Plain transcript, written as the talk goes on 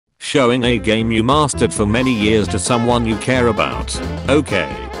Showing a game you mastered for many years to someone you care about.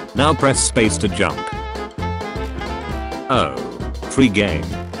 Okay. Now press space to jump. Oh. Free game.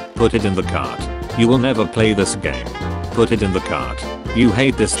 Put it in the cart. You will never play this game. Put it in the cart. You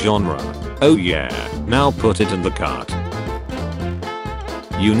hate this genre. Oh yeah. Now put it in the cart.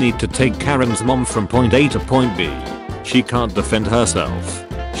 You need to take Karen's mom from point A to point B. She can't defend herself.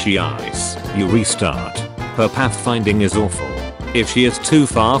 She ice. You restart. Her pathfinding is awful. If she is too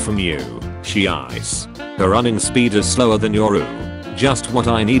far from you, she ice. Her running speed is slower than your ooh. Just what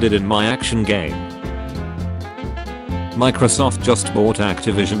I needed in my action game. Microsoft just bought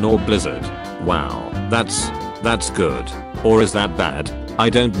Activision or Blizzard. Wow, that's good. Or is that bad? I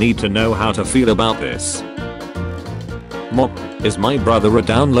don't need to know how to feel about this. Mop, is my brother a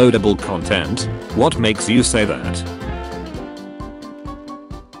downloadable content? What makes you say that?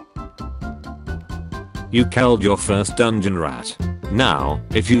 You killed your first dungeon rat. Now,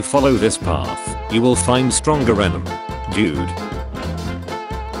 if you follow this path, you will find stronger enemy. Dude.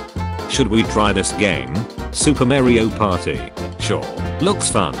 Should we try this game? Super Mario Party. Sure.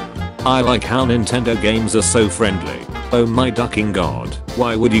 Looks fun. I like how Nintendo games are so friendly. Oh my ducking god.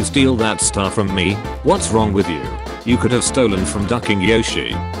 Why would you steal that star from me? What's wrong with you? You could have stolen from ducking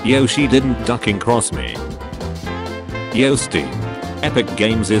Yoshi. Yoshi didn't ducking cross me. Yo Steam. Epic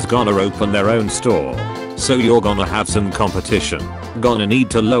Games is gonna open their own store. So you're gonna have some competition. Gonna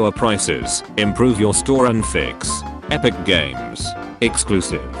need to lower prices, improve your store and fix. Epic Games.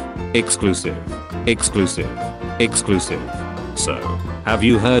 Exclusive. Exclusive. Exclusive. Exclusive. So, have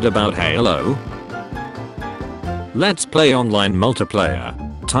you heard about Halo? Let's play online multiplayer.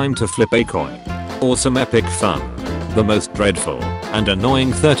 Time to flip a coin. Awesome epic fun. The most dreadful and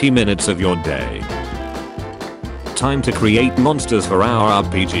annoying 30 minutes of your day. Time to create monsters for our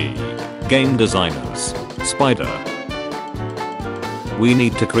RPG. Game designers. Spider. We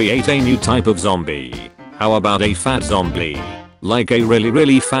need to create a new type of zombie. How about a fat zombie? Like a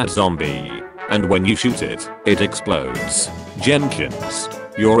really fat zombie. And when you shoot it, it explodes. Jenkins.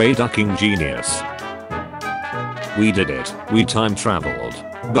 You're a ducking genius. We did it. We time traveled.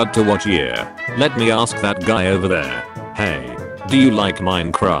 But to what year? Let me ask that guy over there. Hey, do you like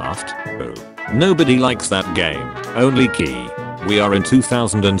Minecraft? Oh, nobody likes that game. Only Key. We are in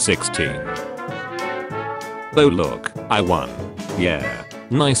 2016. Oh look, I won. Yeah.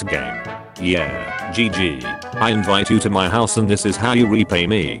 Nice game. Yeah, GG. I invite you to my house and this is how you repay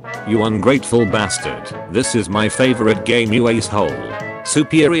me. You ungrateful bastard. This is my favorite game, you ace-hole.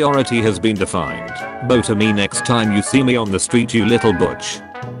 Superiority has been defined. Bow to me next time you see me on the street, you little butch.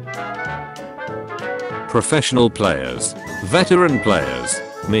 Professional players. Veteran players.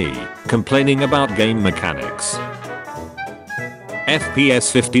 Me. Complaining about game mechanics. FPS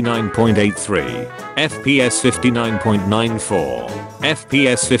 59.83. FPS 59.94.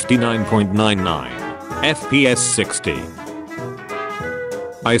 FPS 59.99. FPS 60.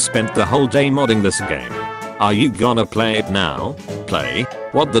 I spent the whole day modding this game. Are you gonna play it now? Play?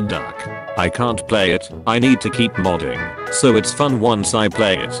 What the duck? I can't play it. I need to keep modding. So it's fun once I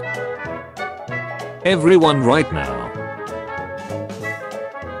play it. Everyone right now.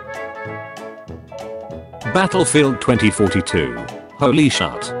 Battlefield 2042. Holy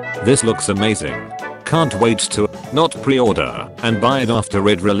shit. This looks amazing. Can't wait to not pre-order and buy it after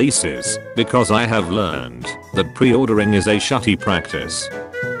it releases, because I have learned that pre-ordering is a shitty practice.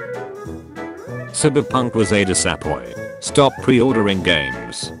 Cyberpunk was a disappointment. Stop pre-ordering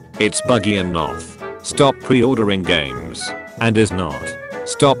games. It's buggy enough. Stop pre-ordering games. And is not.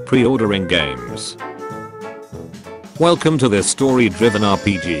 Stop pre-ordering games. Welcome to this story-driven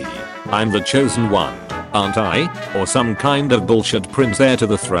RPG. I'm the chosen one, aren't I? Or some kind of bullshit prince heir to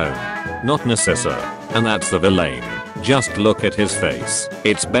the throne? Not necessary. And that's the villain. Just look at his face.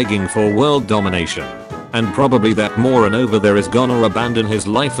 It's begging for world domination. And probably that moron over there is gonna abandon his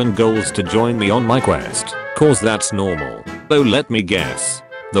life and goals to join me on my quest. Cause that's normal. Oh, let me guess.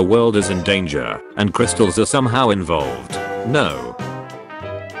 The world is in danger and crystals are somehow involved. No.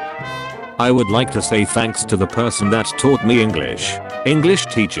 I would like to say thanks to the person that taught me English. English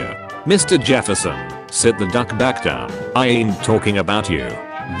teacher. Mr. Jefferson. Sit the duck back down. I ain't talking about you.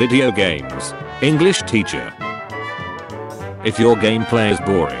 Video games. English teacher. If your gameplay is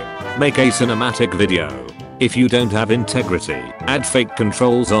boring, make a cinematic video. If you don't have integrity, add fake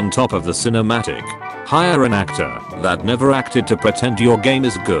controls on top of the cinematic. Hire an actor that never acted to pretend your game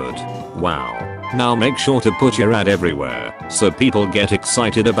is good. Wow. Now make sure to put your ad everywhere so people get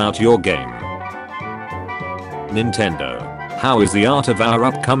excited about your game. Nintendo. How is the art of our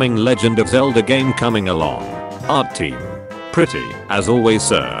upcoming Legend of Zelda game coming along? Art team. Pretty, as always,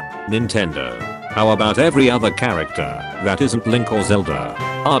 sir. Nintendo. How about every other character that isn't Link or Zelda?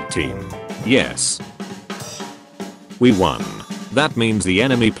 Art team. Yes. We won. That means the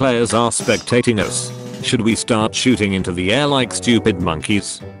enemy players are spectating us. Should we start shooting into the air like stupid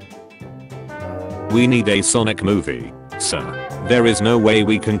monkeys? We need a Sonic movie, sir. There is no way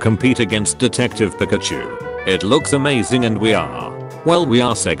we can compete against Detective Pikachu. It looks amazing and we are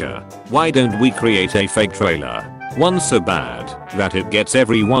Sega. Why don't we create a fake trailer? One so bad that it gets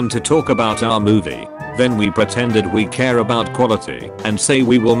everyone to talk about our movie. Then we pretended we care about quality and say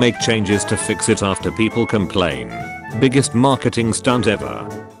we will make changes to fix it after people complain. Biggest marketing stunt ever.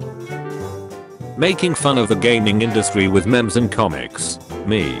 Making fun of the gaming industry with memes and comics.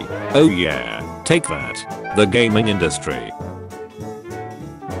 Me. Oh yeah, take that. The gaming industry.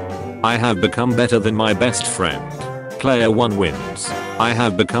 I have become better than my best friend. Player 1 wins. I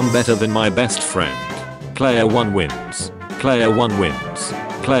have become better than my best friend. Player 1 wins. Player 1 wins.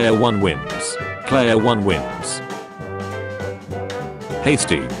 Player 1 wins. Player 1 wins. Hey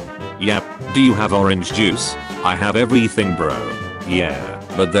Steve. Yep, do you have orange juice? I have everything bro. Yeah,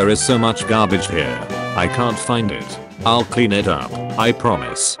 but there is so much garbage here. I can't find it. I'll clean it up, I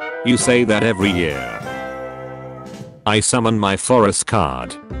promise. You say that every year. I summon my forest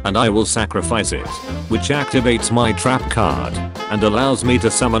card, and I will sacrifice it, which activates my trap card, and allows me to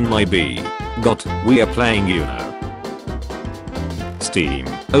summon my bee. We are playing Uno. Steam,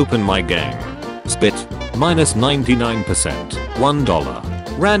 open my game. Spit, minus 99%,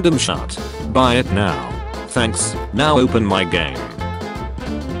 $1. Random shut. Buy it now. Thanks, now open my game.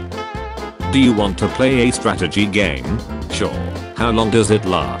 Do you want to play a strategy game? Sure. How long does it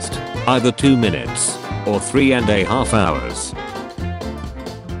last? Either 2 minutes or 3.5 hours.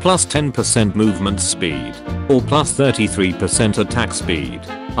 Plus 10% movement speed or plus 33% attack speed.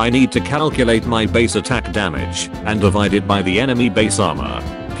 I need to calculate my base attack damage and divide it by the enemy base armor.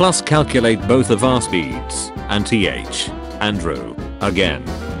 Plus calculate both of our speeds and th. Andrew. Again.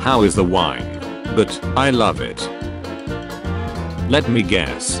 How is the wine? But I love it. Let me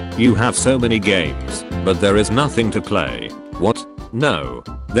guess. You have so many games, but there is nothing to play. What? No.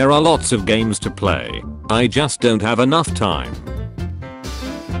 There are lots of games to play. I just don't have enough time.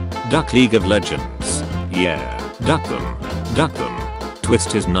 Duck League of Legends. Yeah. Duck them. Duck them.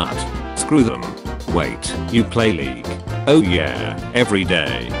 Twist his nut. Screw them. Wait, you play League? Oh yeah, every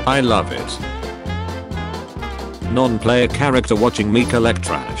day. I love it. Non-player character watching me collect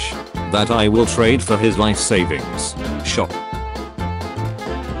trash that I will trade for his life savings. Shop.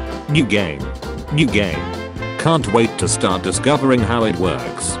 New game. New game. Can't wait to start discovering how it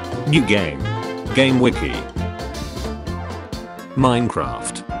works. New game. Game wiki.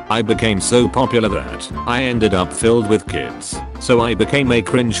 Minecraft. I became so popular that I ended up filled with kids, so I became a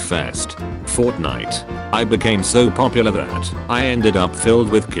cringe fest. Fortnite. I became so popular that I ended up filled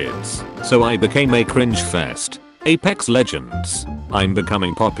with kids, so I became a cringe fest. Apex Legends. I'm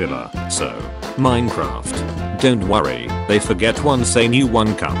becoming popular, so Minecraft. Don't worry, they forget once a new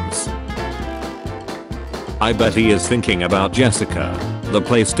one comes. I bet he is thinking about Jessica. The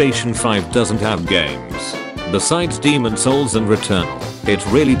PlayStation 5 doesn't have games. Besides Demon Souls and Returnal, it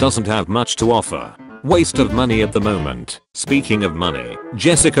really doesn't have much to offer. Waste of money at the moment. Speaking of money,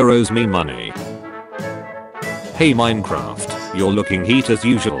 Jessica owes me money. Hey Minecraft, you're looking heat as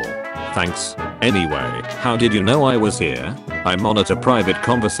usual. Thanks. Anyway, how did you know I was here? I monitor private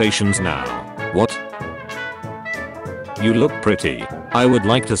conversations now. What? You look pretty. I would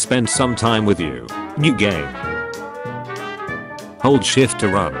like to spend some time with you. New game. Hold shift to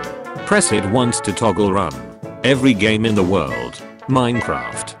run. Press it once to toggle run. Every game in the world.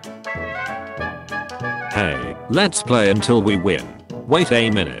 Minecraft. Hey, let's play until we win. Wait a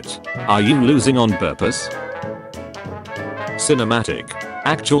minute. Are you losing on purpose? Cinematic.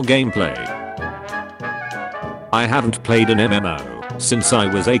 Actual gameplay. I haven't played an MMO since I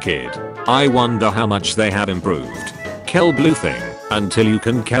was a kid. I wonder how much they have improved. Kill blue thing until you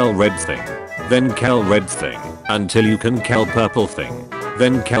can kill red thing. Then kill red thing until you can kill purple thing.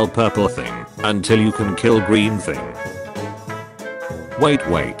 Then kill purple thing until you can kill green thing.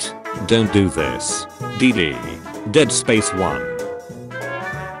 Wait. Don't do this. DD. Dead Space 1.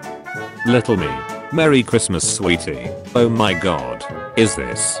 Little me. Merry Christmas sweetie. Oh my god. Is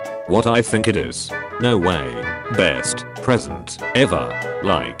this what I think it is? No way. Best present ever.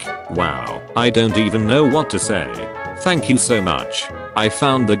 Like, wow. I don't even know what to say. Thank you so much. I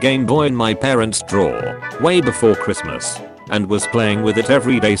found the Game Boy in my parents' drawer way before Christmas and was playing with it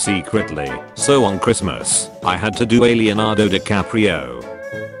every day secretly. So on Christmas, I had to do a Leonardo DiCaprio.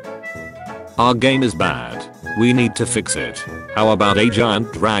 Our game is bad. We need to fix it. How about a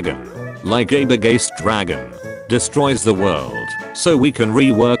giant dragon? Like a big ace dragon. destroys the world, so we can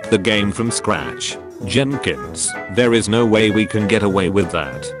rework the game from scratch. Jenkins, there is no way we can get away with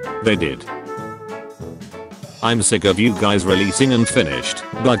that. They did. I'm sick of you guys releasing unfinished,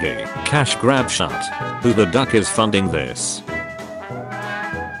 buggy, cash grab shit. Who the duck is funding this?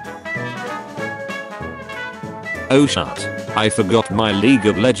 Oh shit. I forgot my League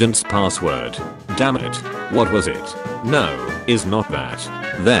of Legends password. Damn it. What was it? No, is not that.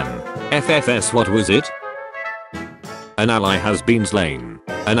 Then. FFS, what was it? An ally has been slain.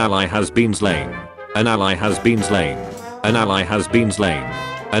 An ally has been slain. An ally has been slain. An ally has been slain.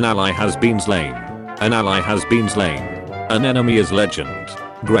 An ally has been slain. An ally has been slain. An enemy is legend.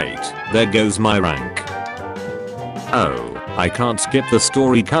 Great, there goes my rank. Oh, I can't skip the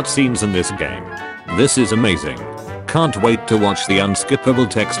story cutscenes in this game. This is amazing. Can't wait to watch the unskippable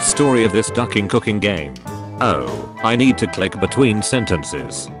text story of this ducking cooking game. Oh, I need to click between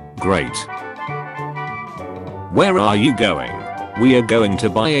sentences. Great. Where are you going? We are going to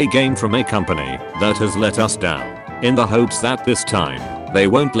buy a game from a company that has let us down, in the hopes that this time, they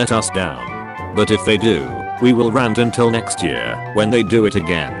won't let us down. But if they do, we will rant until next year, when they do it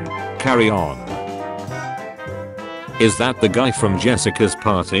again. Carry on. Is that the guy from Jessica's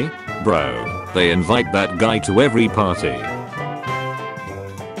party? Bro, they invite that guy to every party.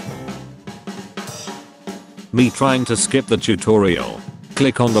 Me trying to skip the tutorial.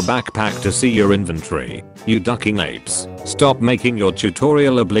 Click on the backpack to see your inventory. You ducking apes, stop making your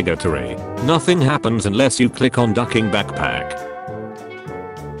tutorial obligatory. Nothing happens unless you click on ducking backpack.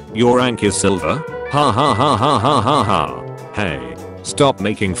 Your rank is silver? Ha ha ha ha ha ha ha. Hey, stop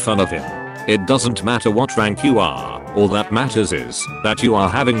making fun of him. It doesn't matter what rank you are, all that matters is that you are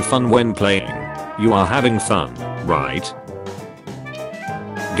having fun when playing. You are having fun, right?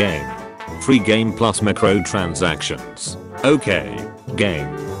 Game. Free game plus microtransactions. Okay. Game.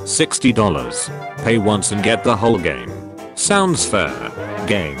 $60. Pay once and get the whole game. Sounds fair.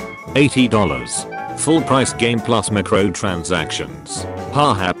 Game. $80. Full price game plus microtransactions.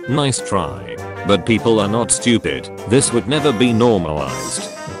 Haha, nice try. But people are not stupid. This would never be normalized.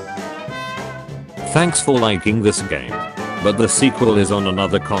 Thanks for liking this game. But the sequel is on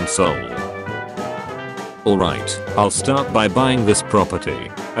another console. Alright, I'll start by buying this property.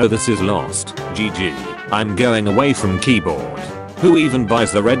 Oh, this is lost. GG. I'm going away from keyboard. Who even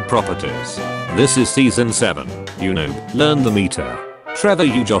buys the red properties? This is season 7. You noob. Learn the meter. Trevor,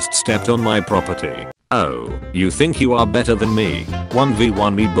 you just stepped on my property. Oh, you think you are better than me?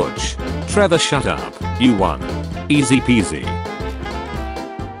 1v1 me butch. Trevor, shut up. You won. Easy peasy.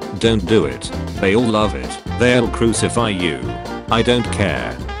 Don't do it. They all love it. They'll crucify you. I don't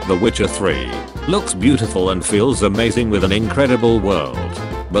care. The Witcher 3 looks beautiful and feels amazing with an incredible world.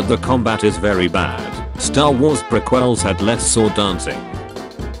 But the combat is very bad. Star Wars prequels had less sword dancing.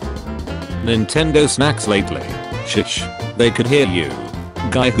 Nintendo snacks lately. Shish. They could hear you.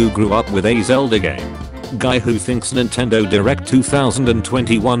 Guy who grew up with a Zelda game. Guy who thinks Nintendo Direct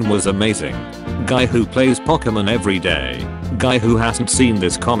 2021 was amazing. Guy who plays Pokemon every day. Guy who hasn't seen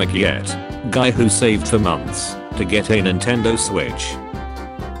this comic yet. Guy who saved for months to get a Nintendo Switch.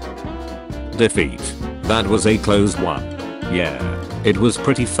 Defeat. That was a close one. Yeah, it was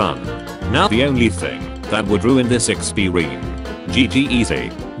pretty fun. Now the only thing that would ruin this experience. GG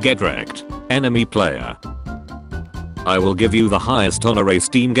easy. Get wrecked. Enemy player. I will give you the highest honor a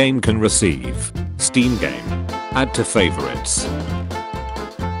Steam game can receive. Steam game. Add to favorites.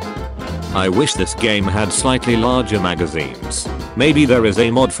 I wish this game had slightly larger magazines. Maybe there is a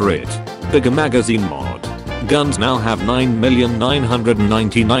mod for it. Bigger magazine mod. Guns now have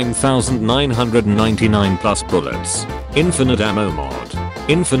 9,999,999 plus bullets. Infinite ammo mod.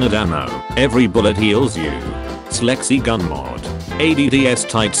 Infinite ammo. Every bullet heals you. Slexy gun mod. ADDS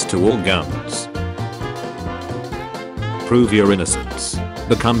tights to all guns. Prove your innocence.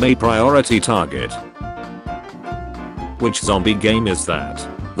 Become a priority target. Which zombie game is that?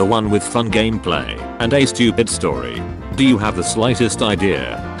 The one with fun gameplay and a stupid story. Do you have the slightest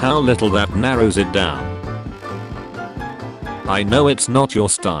idea how little that narrows it down? I know it's not your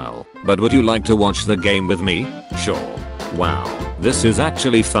style, but would you like to watch the game with me? Sure. Wow, this is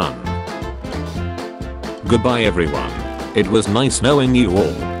actually fun. Goodbye everyone. It was nice knowing you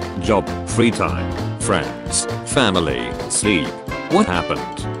all. Job, free time, friends, family, sleep. What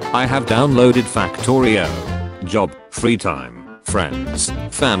happened? I have downloaded Factorio. Job, free time, friends,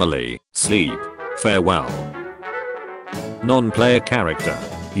 family, sleep. Farewell. Non-player character.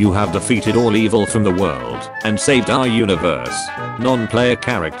 You have defeated all evil from the world and saved our universe. Non-player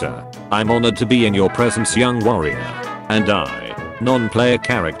character. I'm honored to be in your presence, young warrior. And I, non-player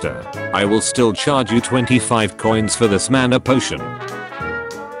character, I will still charge you 25 coins for this mana potion.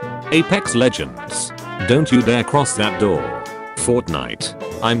 Apex Legends. Don't you dare cross that door. Fortnite.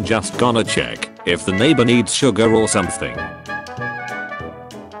 I'm just gonna check if the neighbor needs sugar or something.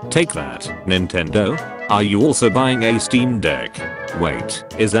 Take that, Nintendo. Are you also buying a Steam Deck? Wait,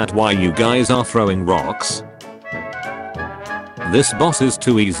 is that why you guys are throwing rocks? This boss is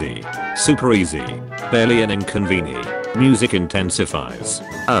too easy. Super easy. Barely an inconvenience. Music intensifies.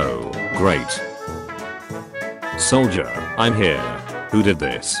 Oh, great. Soldier, I'm here. Who did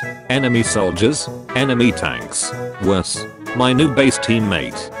this? Enemy soldiers? Enemy tanks? Worse, my new base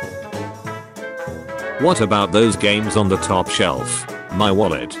teammate. What about those games on the top shelf? My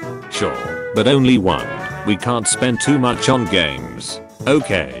wallet. Sure, but only one. We can't spend too much on games.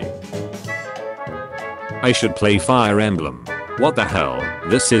 Okay. I should play Fire Emblem. What the hell?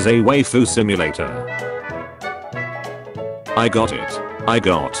 This is a waifu simulator. I got it.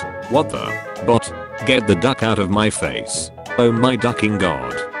 What the? Bot. Get the duck out of my face. Oh my ducking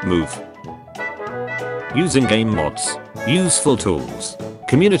god. Move. Using game mods. Useful tools.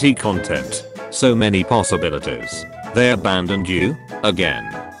 Community content. So many possibilities. They abandoned you?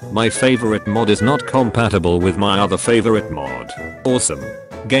 Again. My favorite mod is not compatible with my other favorite mod. Awesome.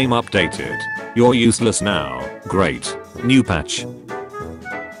 Game updated. You're useless now. Great. New patch.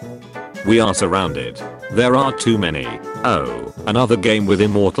 We are surrounded. There are too many. Oh, another game with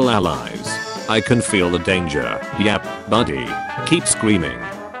immortal allies. I can feel the danger. Yep, buddy. Keep screaming.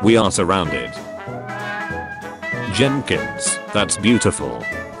 We are surrounded. Jenkins, that's beautiful.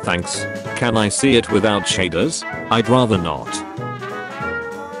 Thanks. Can I see it without shaders? I'd rather not.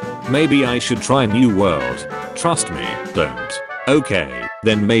 Maybe I should try New World. Trust me, don't. Okay,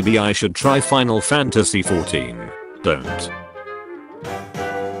 then maybe I should try Final Fantasy XIV. Don't.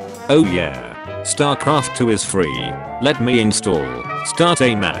 Oh yeah. StarCraft 2 is free. Let me install. Start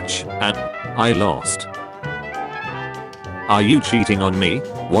a match. And I lost. Are you cheating on me?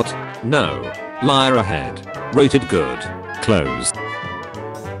 What? No. Liar ahead. Rated good. Closed.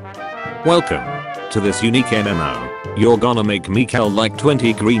 Welcome to this unique MMO. You're gonna make me kill like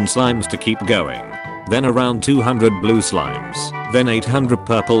 20 green slimes to keep going. Then around 200 blue slimes. Then 800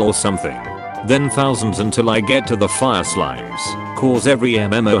 purple or something. Then thousands until I get to the fire slimes. Cause every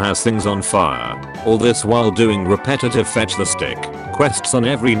MMO has things on fire. All this while doing repetitive fetch the stick quests on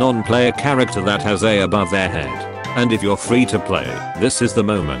every non-player character that has A above their head. And if you're free to play, this is the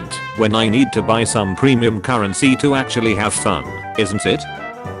moment when I need to buy some premium currency to actually have fun, isn't it?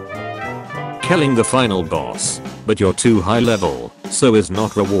 Killing the final boss, but you're too high level, so is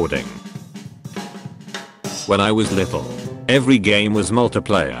not rewarding. When I was little, every game was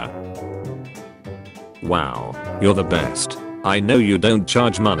multiplayer. Wow, you're the best. I know you don't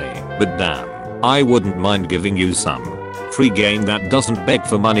charge money, but damn, I wouldn't mind giving you some. Free game that doesn't beg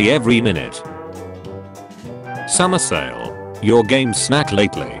for money every minute. Summer sale. Your game snack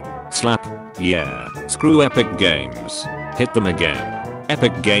lately. Slap. Yeah. Screw Epic Games. Hit them again.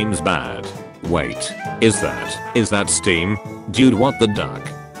 Epic Games bad. Wait. Is that Steam? Dude, what the duck?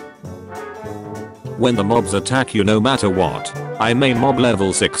 When the mobs attack you no matter what. I'm a mob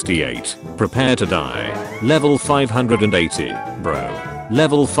level 68. Prepare to die. Level 580. Bro.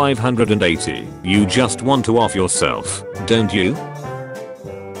 Level 580. You just want to off yourself, don't you?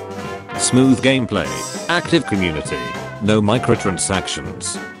 Smooth gameplay. Active community. No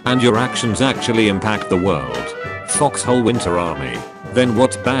microtransactions. And your actions actually impact the world. Foxhole Winter Army. Then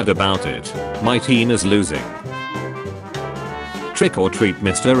what's bad about it? My team is losing. Trick or treat,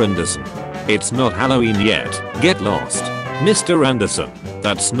 Mr. Anderson. It's not Halloween yet. Get lost. Mr. Anderson,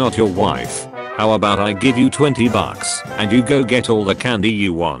 that's not your wife. How about I give you 20 bucks and you go get all the candy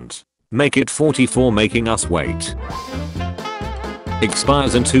you want? Make it 44, making us wait.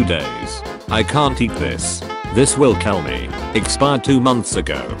 Expires in 2 days. I can't eat this. This will kill me. Expired 2 months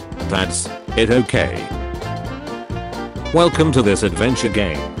ago. That's it, okay. Welcome to this adventure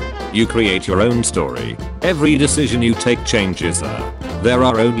game. You create your own story. Every decision you take changes her. There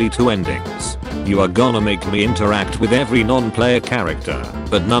are only 2 endings. You are gonna make me interact with every non-player character,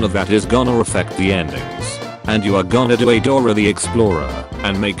 but none of that is gonna affect the endings. And you are gonna do a Dora the Explorer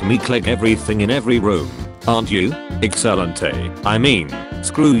and make me click everything in every room, aren't you? Excelente. I mean,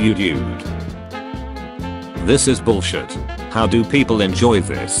 screw you, dude. This is bullshit. How do people enjoy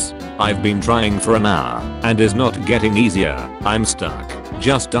this? I've been trying for an hour and is not getting easier. I'm stuck.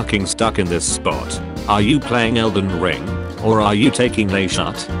 Just stuck in this spot. Are you playing Elden Ring? Or are you taking a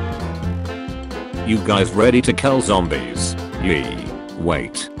shot? You guys ready to kill zombies? Yee.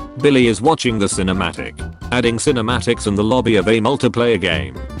 Wait. Billy is watching the cinematic. Adding cinematics in the lobby of a multiplayer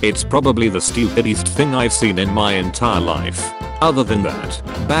game. It's probably the stupidest thing I've seen in my entire life. Other than that,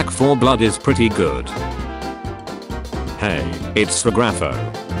 Back 4 Blood is pretty good. Hey, it's Sragrafo.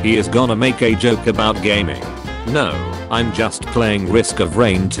 He is gonna make a joke about gaming. No, I'm just playing Risk of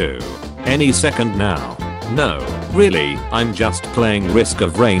Rain 2. Any second now. No, really, I'm just playing Risk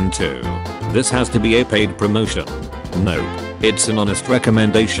of Rain 2. This has to be a paid promotion. Nope, it's an honest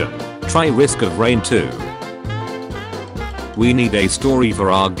recommendation. Try Risk of Rain 2. We need a story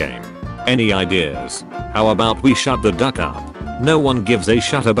for our game. Any ideas? How about we shut the duck up? No one gives a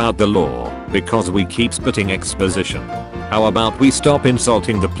shit about the lore, because we keep spitting exposition. How about we stop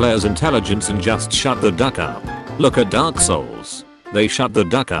insulting the player's intelligence and just shut the duck up? Look at Dark Souls. They shut the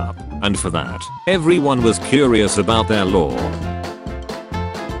duck up, and for that, everyone was curious about their lore.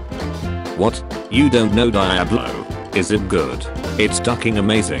 What? You don't know Diablo? Is it good? It's ducking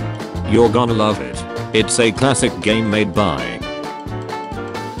amazing. You're gonna love it. It's a classic game made by...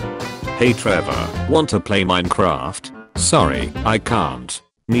 Hey Trevor, want to play Minecraft? Sorry, I can't.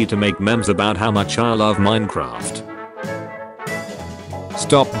 Need to make memes about how much I love Minecraft.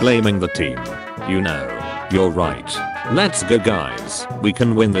 Stop blaming the team. You know, you're right. Let's go guys, we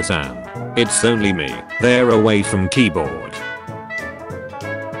can win this and it's only me. They're away from keyboard.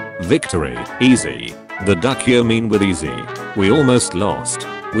 Victory, easy. The duck you mean with easy. We almost lost.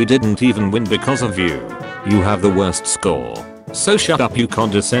 We didn't even win because of you. You have the worst score. So shut up you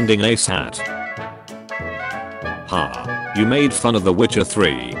condescending asshat. Ha. You made fun of The Witcher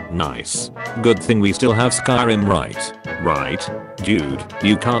 3. Nice. Good thing we still have Skyrim right? Right? Dude,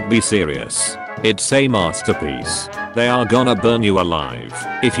 you can't be serious. It's a masterpiece. They are gonna burn you alive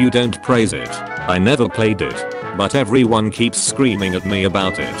if you don't praise it. I never played it, but everyone keeps screaming at me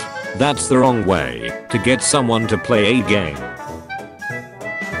about it. That's the wrong way to get someone to play a game.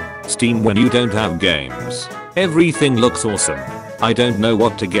 Steam when you don't have games. Everything looks awesome. I don't know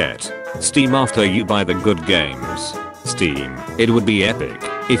what to get. Steam after you buy the good games. Steam, it would be epic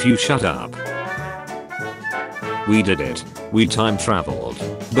if you shut up. We did it. We time traveled.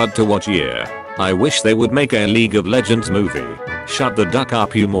 But to what year? I wish they would make a League of Legends movie. Shut the duck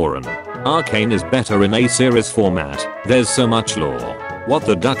up you moron. Arcane is better in a series format. There's so much lore. What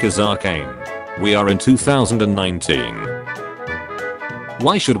the duck is Arcane? We are in 2019.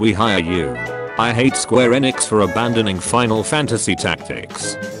 Why should we hire you? I hate Square Enix for abandoning Final Fantasy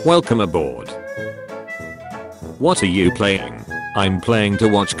Tactics. Welcome aboard. What are you playing? I'm playing to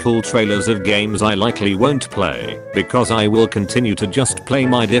watch cool trailers of games I likely won't play, because I will continue to just play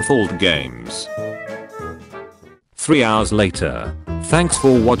my default games. 3 hours later. Thanks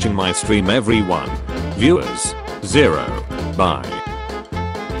for watching my stream everyone. Viewers, 0. Bye.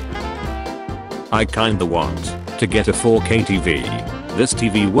 I kinda want to get a 4K TV. This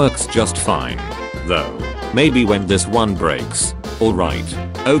TV works just fine, though. Maybe when this one breaks. Alright.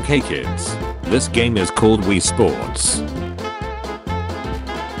 Okay kids. This game is called Wii Sports.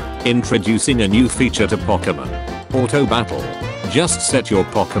 Introducing a new feature to Pokemon. Auto Battle. Just set your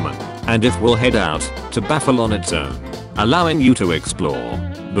Pokemon, and it will head out to battle on its own, allowing you to explore.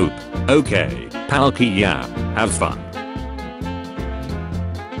 Boop. Okay, Palki yeah, have fun.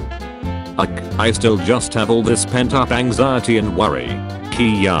 I still just have all this pent up anxiety and worry.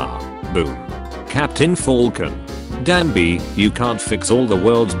 Kia. Boom. Captain Falcon. Danby, you can't fix all the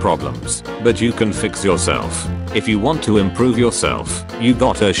world's problems, but you can fix yourself. If you want to improve yourself, you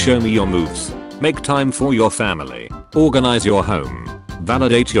gotta show me your moves. Make time for your family. Organize your home.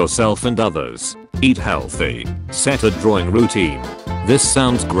 Validate yourself and others. Eat healthy. Set a drawing routine. This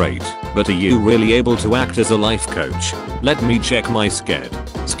sounds great, but are you really able to act as a life coach? Let me check my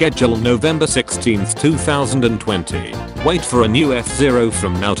schedule November 16th 2020. Wait for a new F-Zero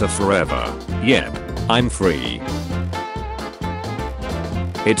from now to forever. Yep, I'm free.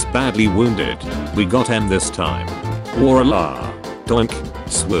 It's badly wounded. We got him this time. Warala. Doink.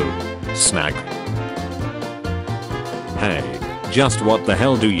 Swoop. Snag. Hey. Just what the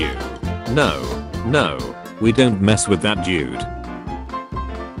hell do you? No, we don't mess with that dude.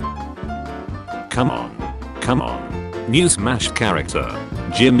 Come on. New Smash character.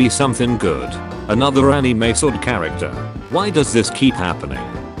 Jimmy something good. Another anime sword character. Why does this keep happening?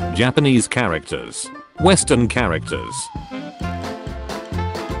 Japanese characters. Western characters.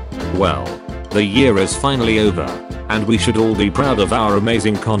 Well, the year is finally over, and we should all be proud of our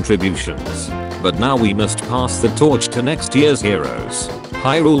amazing contributions. But now we must pass the torch to next year's heroes,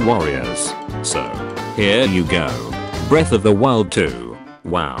 Hyrule Warriors. So, here you go. Breath of the Wild 2.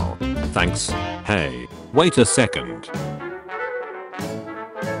 Wow. Thanks. Hey, wait a second.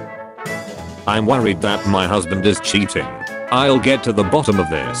 I'm worried that my husband is cheating. I'll get to the bottom of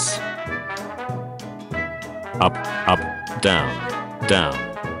this. Up, down,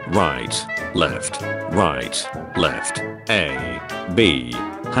 right, left, A, B.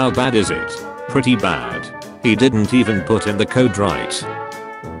 How bad is it? Pretty bad. He didn't even put in the code right.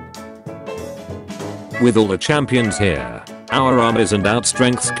 With all the champions here, our armies and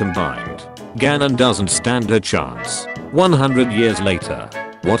outstrengths combined, Ganon doesn't stand a chance. 100 years later.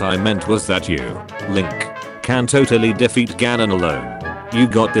 What I meant was that you, Link, can totally defeat Ganon alone. You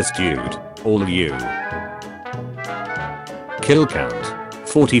got this, dude. All you. Kill count.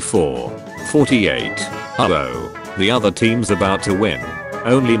 44. 48. Uh-oh. The other team's about to win.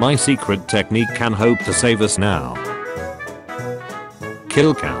 Only my secret technique can hope to save us now.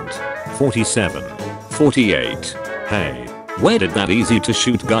 Kill count. 47. 48. Hey. Where did that easy to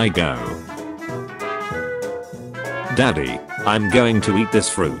shoot guy go? Daddy, I'm going to eat this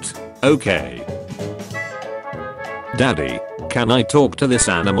fruit. Okay. Daddy, can I talk to this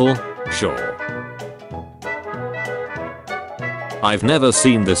animal? Sure. I've never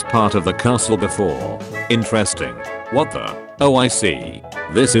seen this part of the castle before. Interesting. What the? Oh, I see.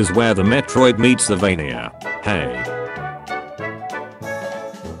 This is where the Metroid meets the Vania. Hey.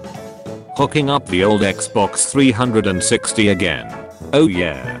 Hooking up the old Xbox 360 again. Oh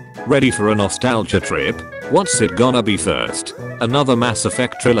yeah. Ready for a nostalgia trip? What's it gonna be first? Another Mass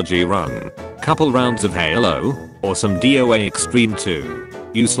Effect trilogy run? Couple rounds of Halo? Or some DOA Extreme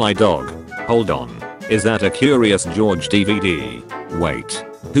 2? You sly dog. Hold on. Is that a Curious George DVD? Wait.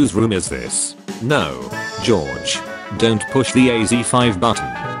 Whose room is this? No. George. Don't push the AZ5 button.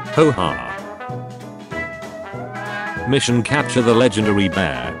 Ho ha. Mission capture the legendary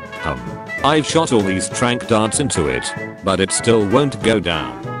bear. I've shot all these trank darts into it, but it still won't go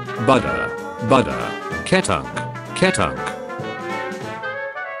down. Butter. Ketunk.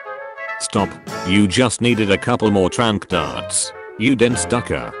 Stop. You just needed a couple more trank darts. You dense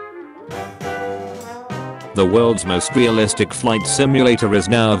ducker. The world's most realistic flight simulator is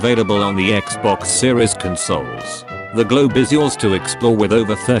now available on the Xbox Series consoles. The globe is yours to explore with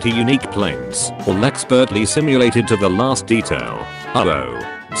over 30 unique planes, all expertly simulated to the last detail. Uh-oh.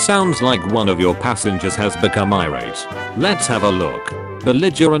 Sounds like one of your passengers has become irate. Let's have a look.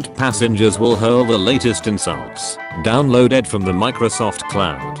 Belligerent passengers will hurl the latest insults, downloaded from the Microsoft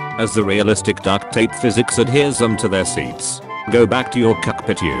cloud, as the realistic duct tape physics adheres them to their seats. Go back to your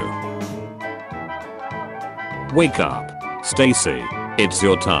cockpit, you. Wake up. Stacy. It's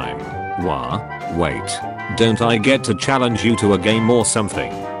your time. Wait. Don't I get to challenge you to a game or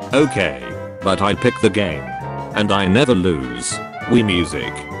something? Okay. But I pick the game. And I never lose. Wii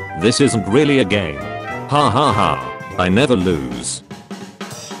music. This isn't really a game. Ha ha ha. I never lose.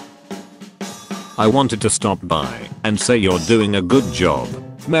 I wanted to stop by and say you're doing a good job.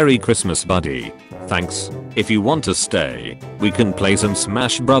 Merry Christmas, buddy. Thanks. If you want to stay, we can play some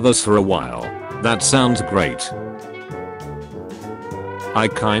Smash Brothers for a while. That sounds great. I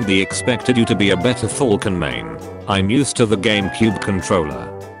kindly expected you to be a better Falcon main. I'm used to the GameCube controller.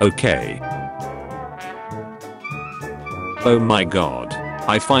 Okay. Oh my god.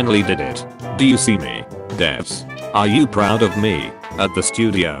 I finally did it. Do you see me, devs? Are you proud of me? At the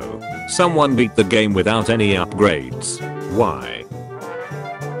studio, someone beat the game without any upgrades. Why?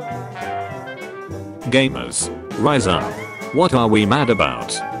 Gamers, rise up. What are we mad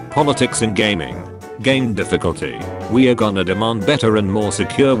about? Politics in gaming. Game difficulty. We are gonna demand better and more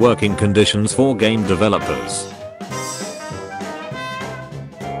secure working conditions for game developers.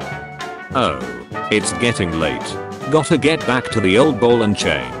 Oh, it's getting late. Gotta get back to the old ball and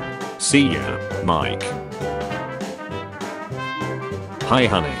chain. See ya, Mike. Hi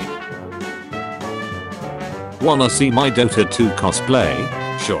honey. Wanna see my Dota 2 cosplay?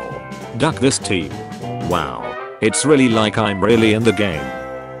 Sure. Duck this team. Wow. It's really like I'm really in the game.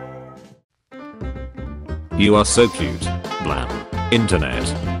 You are so cute. Blam.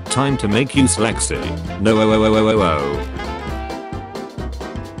 Internet. Time to make you slexy. No oh.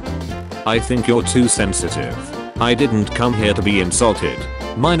 I think you're too sensitive. I didn't come here to be insulted.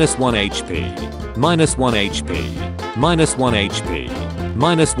 -1 HP. -1 HP. -1 HP.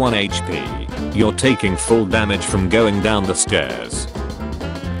 -1 HP. You're taking full damage from going down the stairs.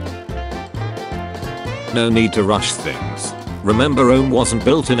 No need to rush things. Remember, Rome wasn't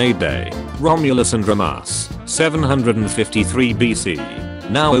built in a day. Romulus and Remus, 753 BC.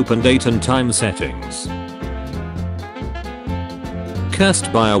 Now open date and time settings.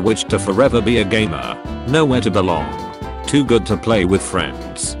 Cursed by a witch to forever be a gamer. Nowhere to belong. Too good to play with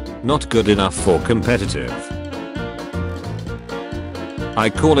friends. Not good enough for competitive. I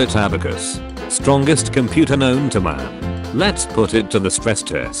call it Abacus. Strongest computer known to man. Let's put it to the stress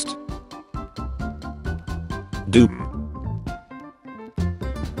test. Doom.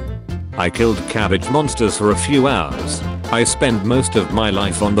 I killed cabbage monsters for a few hours. I spend most of my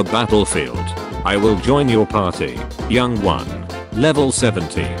life on the battlefield. I will join your party, young one. Level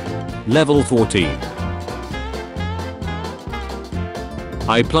 17. Level 14.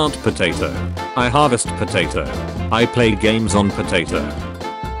 I plant potato. I harvest potato. I play games on potato.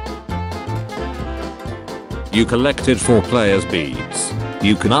 You collected 4 players beads.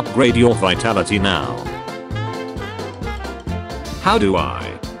 You can upgrade your vitality now. How do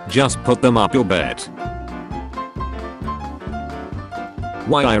I? Just put them up your bet.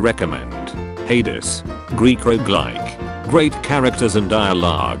 Why I recommend Hades, Greek roguelike. Great characters and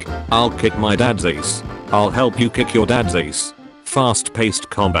dialogue. I'll kick my dad's ace. I'll help you kick your dad's ace. Fast paced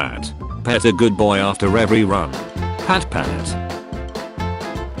combat. Pet a good boy after every run. Pat pat.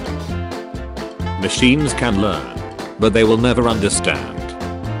 Machines can learn, but they will never understand.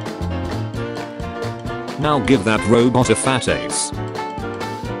 Now give that robot a fat ace.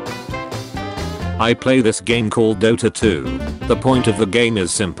 I play this game called Dota 2. The point of the game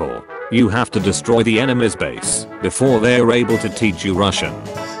is simple. You have to destroy the enemy's base before they're able to teach you Russian.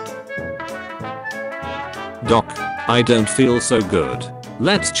 Doc, I don't feel so good.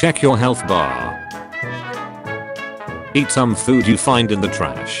 Let's check your health bar. Eat some food you find in the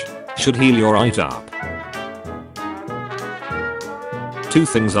trash. Should heal your right up. 2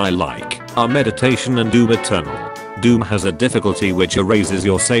 things I like are meditation and Doom Eternal. Doom has a difficulty which erases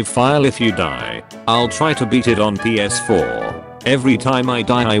your save file if you die. I'll try to beat it on PS4. Every time I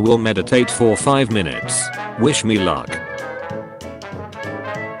die I will meditate for 5 minutes. Wish me luck.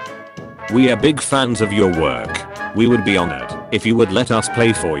 We are big fans of your work. We would be honored if you would let us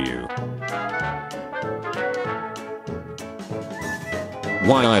play for you.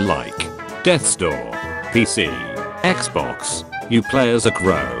 Why I like Death's Door. PC. Xbox. You play as a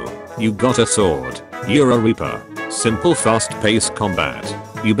crow. You got a sword. You're a reaper. Simple fast paced combat.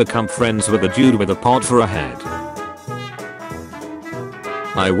 You become friends with a dude with a pod for a head.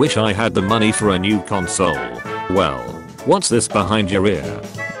 I wish I had the money for a new console. Well, what's this behind your ear?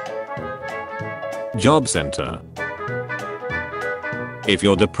 Job center. If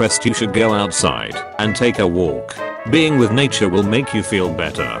you're depressed you should go outside and take a walk. Being with nature will make you feel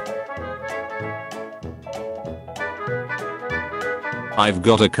better. I've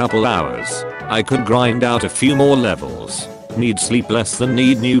got a couple hours. I could grind out a few more levels. Need sleep less than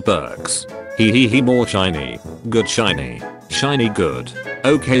need new perks. Hee more shiny. Good shiny. Shiny good.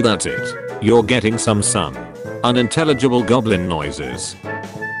 Okay that's it. You're getting some sun. Unintelligible goblin noises.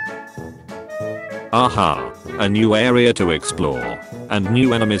 Aha. A new area to explore. And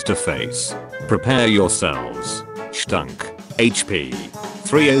new enemies to face. Prepare yourselves. Stunk. HP.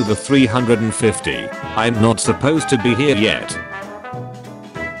 3/350. I'm not supposed to be here yet.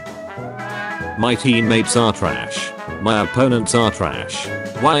 My teammates are trash. My opponents are trash.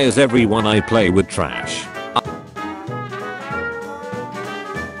 Why is everyone I play with trash?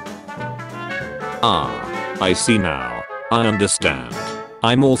 I see now. I understand.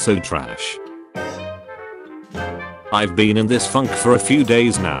 I'm also trash. I've been in this funk for a few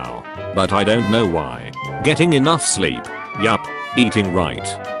days now, but I don't know why. Getting enough sleep. Yup. Eating right.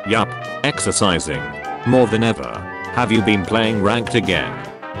 Yup. Exercising. More than ever. Have you been playing ranked again?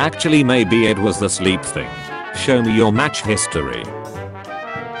 Actually maybe it was the sleep thing. Show me your match history.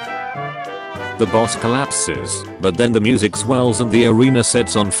 The boss collapses, but then the music swells and the arena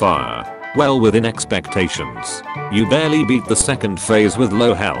sets on fire. Well within expectations. You barely beat the second phase with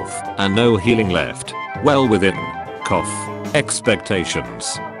low health and no healing left. Well within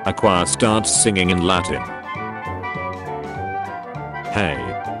expectations. A choir starts singing in Latin. Hey,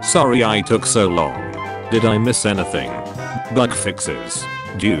 sorry I took so long. Did I miss anything? Bug fixes.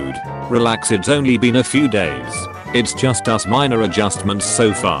 Dude, relax, it's only been a few days. It's just us minor adjustments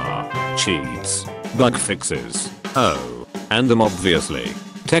so far. Cheats. Bug fixes. Oh. And them obviously.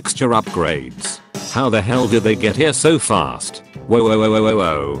 Texture upgrades. How the hell did they get here so fast?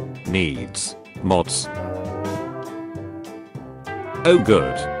 Whoa. Needs. Mods. Oh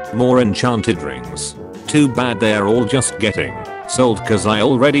good. More enchanted rings. Too bad they're all just getting sold cause I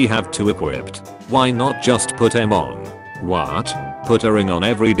already have 2 equipped. Why not just put them on? What? Put a ring on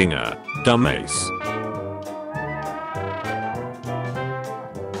every dinger. Dumbass.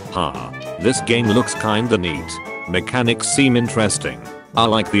 This game looks kinda neat. Mechanics seem interesting. I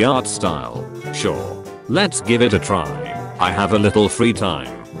like the art style. Sure. Let's give it a try. I have a little free time.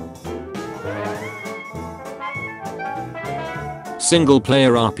 Single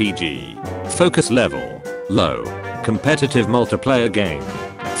player RPG. Focus level. Low. Competitive multiplayer game.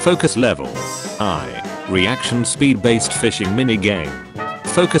 Focus level. High. Reaction speed based fishing minigame.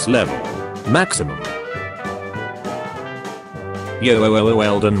 Focus level. Maximum. Yo,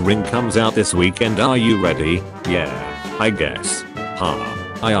 Elden Ring comes out this weekend, are you ready? Yeah, I guess.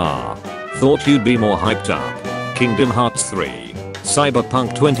 Thought you'd be more hyped up. Kingdom Hearts 3.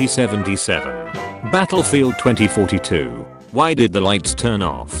 Cyberpunk 2077. Battlefield 2042. Why did the lights turn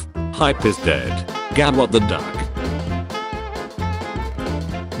off? Hype is dead. Gab what the duck.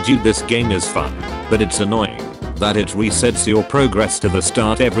 Dude, this game is fun, but it's annoying that it resets your progress to the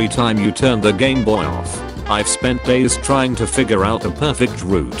start every time you turn the Game Boy off. I've spent days trying to figure out a perfect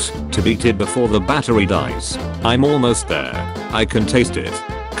route to beat it before the battery dies. I'm almost there. I can taste it.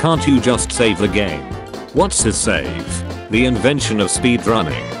 Can't you just save the game? What's his save? The invention of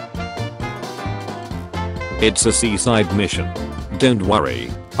speedrunning. It's a seaside mission. Don't worry,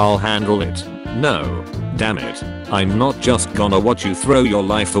 I'll handle it. No, damn it. I'm not just gonna watch you throw your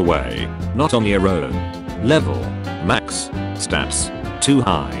life away. Not on your own. Level. Max. Stats. Too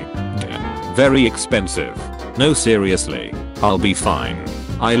high. Very expensive. No, seriously. I'll be fine.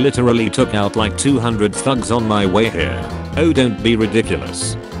 I literally took out like 200 thugs on my way here. Oh, don't be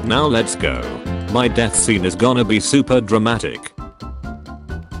ridiculous. Now let's go. My death scene is gonna be super dramatic.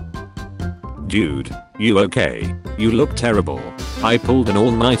 Dude, you okay? You look terrible. I pulled an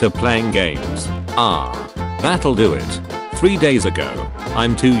all-nighter playing games. Ah. That'll do it. 3 days ago.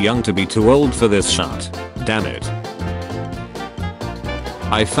 I'm too young to be too old for this shit. Damn it.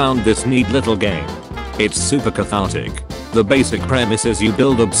 I found this neat little game. It's super cathartic. The basic premise is you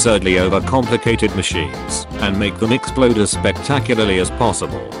build absurdly overcomplicated machines and make them explode as spectacularly as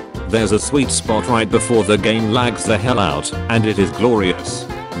possible. There's a sweet spot right before the game lags the hell out, and it is glorious.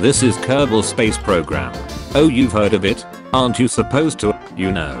 This is Kerbal Space Program. Oh, you've heard of it? Aren't you supposed to,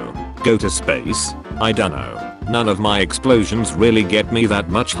 go to space? I dunno. None of my explosions really get me that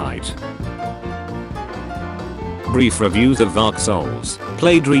much height. Brief reviews of Dark Souls.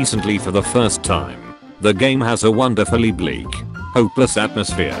 Played recently for the first time. The game has a wonderfully bleak, hopeless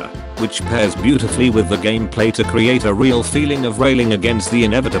atmosphere, which pairs beautifully with the gameplay to create a real feeling of railing against the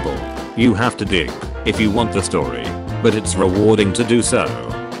inevitable. You have to dig if you want the story, but it's rewarding to do so.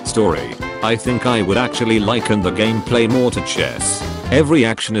 Story. I think I would actually liken the gameplay more to chess. Every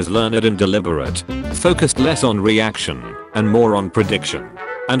action is learned and deliberate, focused less on reaction and more on prediction.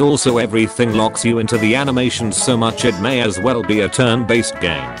 And also everything locks you into the animations so much it may as well be a turn-based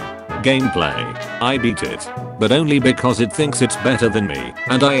game. Gameplay. I beat it, but only because it thinks it's better than me,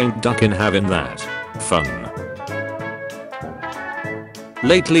 and I ain't ducking having that. Fun.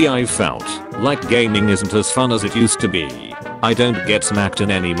 Lately I've felt like gaming isn't as fun as it used to be. I don't get smacked in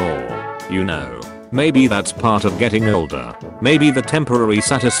anymore. Maybe that's part of getting older. Maybe the temporary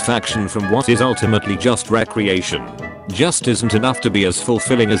satisfaction from what is ultimately just recreation just isn't enough to be as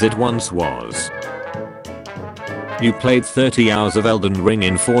fulfilling as it once was. You played 30 hours of Elden Ring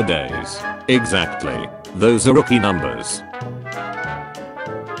in 4 days. Exactly. Those are rookie numbers.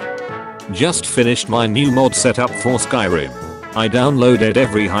 Just finished my new mod setup for Skyrim. I downloaded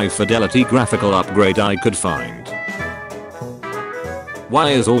every high fidelity graphical upgrade I could find.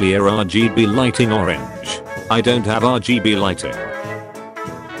 Why is all your RGB lighting orange? I don't have RGB lighting.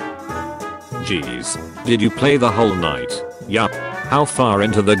 Jeez. Did you play the whole night? Yup. How far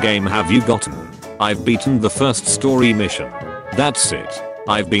into the game have you gotten? I've beaten the first story mission. That's it.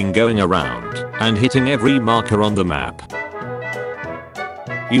 I've been going around and hitting every marker on the map.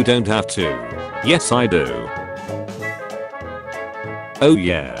 You don't have to. Yes, I do. Oh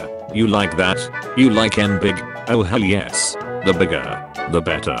yeah. You like that? You like N big? Oh hell yes. The bigger, the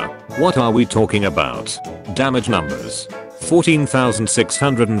better. What are we talking about? Damage numbers.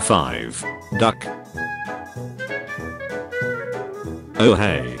 14,605. Duck. Oh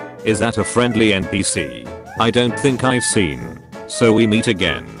hey, is that a friendly NPC? I don't think I've seen. So we meet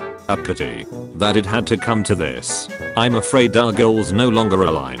again. A pity that it had to come to this. I'm afraid our goals no longer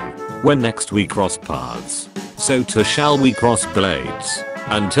align when next we cross paths. So too shall we cross blades.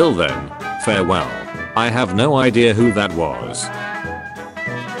 Until then, farewell. I have no idea who that was.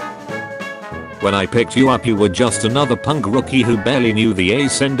 When I picked you up you were just another punk rookie who barely knew the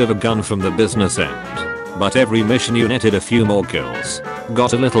ace end of a gun from the business end. But every mission you netted a few more kills,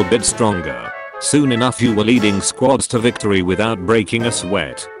 got a little bit stronger. Soon enough you were leading squads to victory without breaking a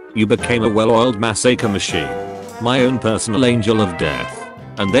sweat. You became a well-oiled massacre machine. My own personal angel of death.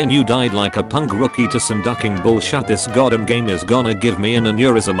 And then you died like a punk rookie to some ducking bullshit. This goddamn game is gonna give me an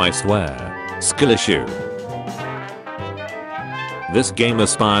aneurysm, I swear. Skill issue. This game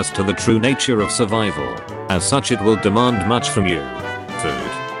aspires to the true nature of survival. As such it will demand much from you.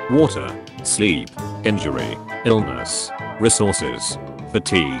 Food, water, sleep, injury, illness, resources,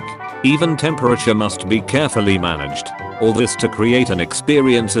 fatigue. Even temperature must be carefully managed. All this to create an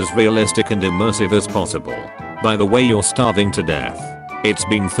experience as realistic and immersive as possible. By the way, you're starving to death. It's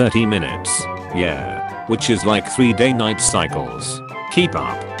been 30 minutes. Yeah. Which is like 3-day-night cycles. Keep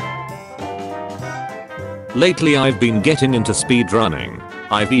up. Lately I've been getting into speedrunning.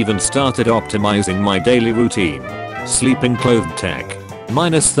 I've even started optimizing my daily routine. Sleeping clothed tech.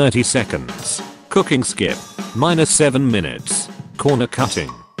 minus 30 seconds. Cooking skip, minus 7 minutes. Corner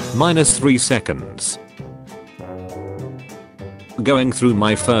cutting, minus 3 seconds. Going through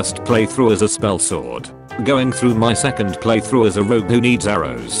my first playthrough as a spell sword. Going through my second playthrough as a rogue who needs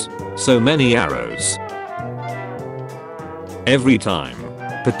arrows. So many arrows. Every time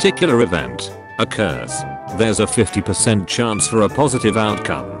particular event occurs, there's a 50% chance for a positive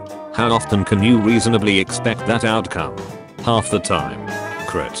outcome. How often can you reasonably expect that outcome? Half the time.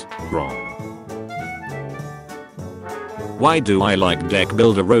 Crit. Wrong. Why do I like deck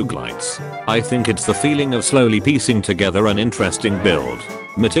builder roguelites? I think it's the feeling of slowly piecing together an interesting build,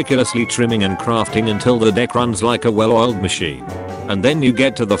 meticulously trimming and crafting until the deck runs like a well-oiled machine. And then you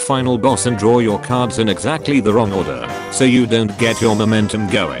get to the final boss and draw your cards in exactly the wrong order, so you don't get your momentum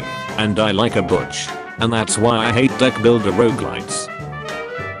going. And I like a butch. And that's why I hate deck builder roguelites.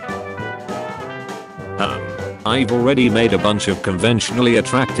 I've already made a bunch of conventionally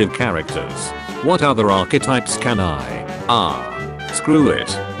attractive characters. What other archetypes can I? Screw it.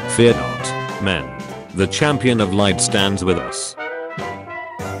 Fear not, men. The champion of light stands with us.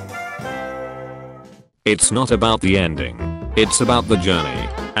 It's not about the ending. It's about the journey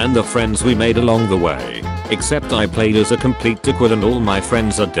and the friends we made along the way. Except I played as a complete dickwad and all my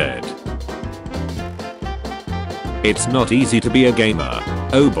friends are dead. It's not easy to be a gamer.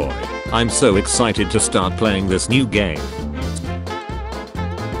 Oh boy, I'm so excited to start playing this new game.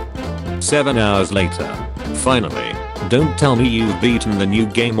 7 hours later. Finally. Don't tell me you've beaten the new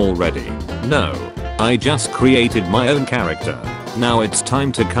game already. No. I just created my own character. Now it's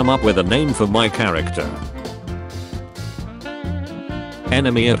time to come up with a name for my character.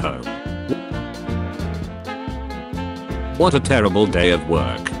 Enemy at home. What a terrible day at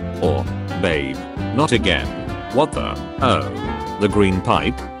work. Or, babe, not again. What the? Oh. The green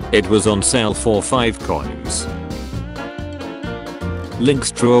pipe? It was on sale for 5 coins.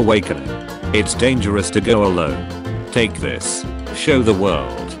 Link's True Awakening. It's dangerous to go alone. Take this. Show the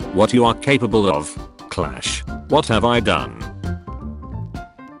world what you are capable of. Clash. What have I done?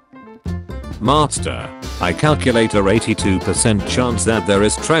 Master. I calculate a 82% chance that there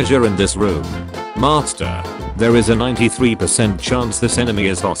is treasure in this room. Master. There is a 93% chance this enemy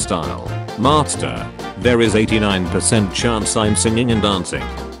is hostile. Master. There is 89% chance I'm singing and dancing.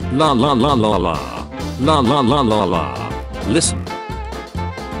 La la la la la. La la la la la. Listen.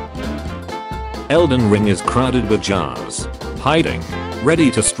 Elden Ring is crowded with jars. Hiding. Ready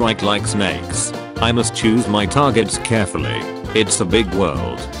to strike like snakes. I must choose my targets carefully. It's a big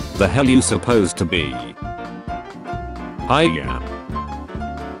world. The hell you supposed to be? Hiya.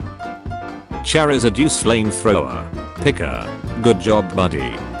 Charizard use flamethrower. Picker. Good job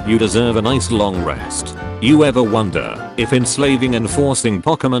buddy. You deserve a nice long rest. You ever wonder if enslaving and forcing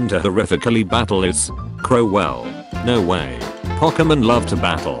Pokemon to horrifically battle is Crowell? No way. Pokemon love to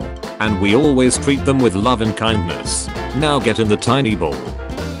battle. And we always treat them with love and kindness. Now get in the tiny ball.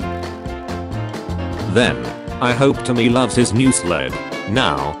 Then, I hope Tommy loves his new sled.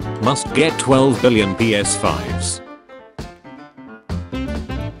 Now, must get 12 billion PS5s.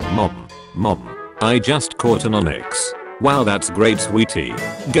 Mom, I just caught an Onyx. Wow, that's great sweetie.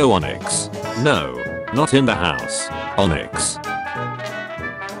 Go Onyx. No, not in the house. Onyx.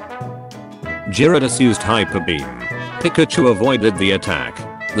 Gyarados used Hyper Beam. Pikachu avoided the attack.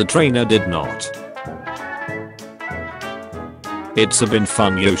 The trainer did not. It's been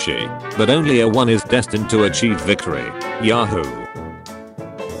fun Yoshi, but only a one is destined to achieve victory. Yahoo.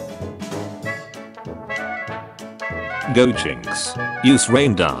 Go Jinx. Use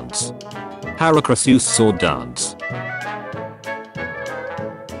Rain Dance. Heracross use Sword Dance.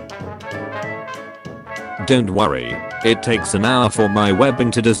 Don't worry, it takes an hour for my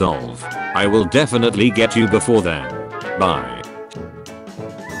webbing to dissolve. I will definitely get you before then. Bye.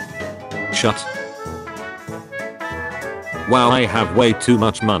 Shut. Wow, I have way too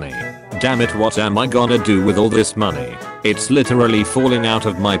much money. Damn it, what am I gonna do with all this money? It's literally falling out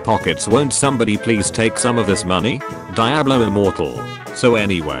of my pockets. Won't somebody please take some of this money? Diablo Immortal. So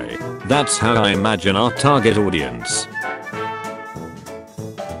anyway, that's how I imagine our target audience.